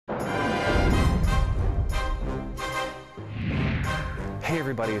Hey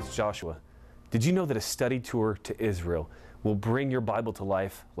everybody, it's Joshua. Did you know that a study tour to Israel will bring your Bible to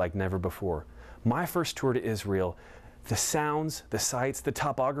life like never before? My first tour to Israel, the sounds, the sights, the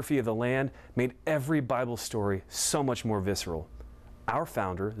topography of the land made every Bible story so much more visceral. Our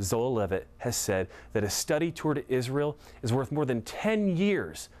founder, Zola Levitt, has said that a study tour to Israel is worth more than 10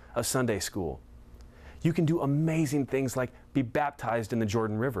 years of Sunday school. You can do amazing things like be baptized in the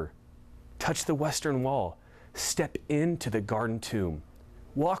Jordan River, touch the Western Wall, step into the Garden Tomb,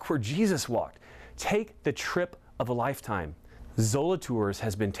 walk where Jesus walked, take the trip of a lifetime. Zola Tours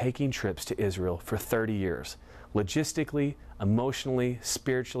has been taking trips to Israel for 30 years. Logistically, emotionally,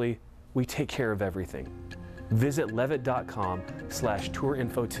 spiritually, we take care of everything. Visit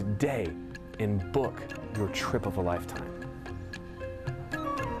levitt.com/tourinfo today and book your trip of a lifetime.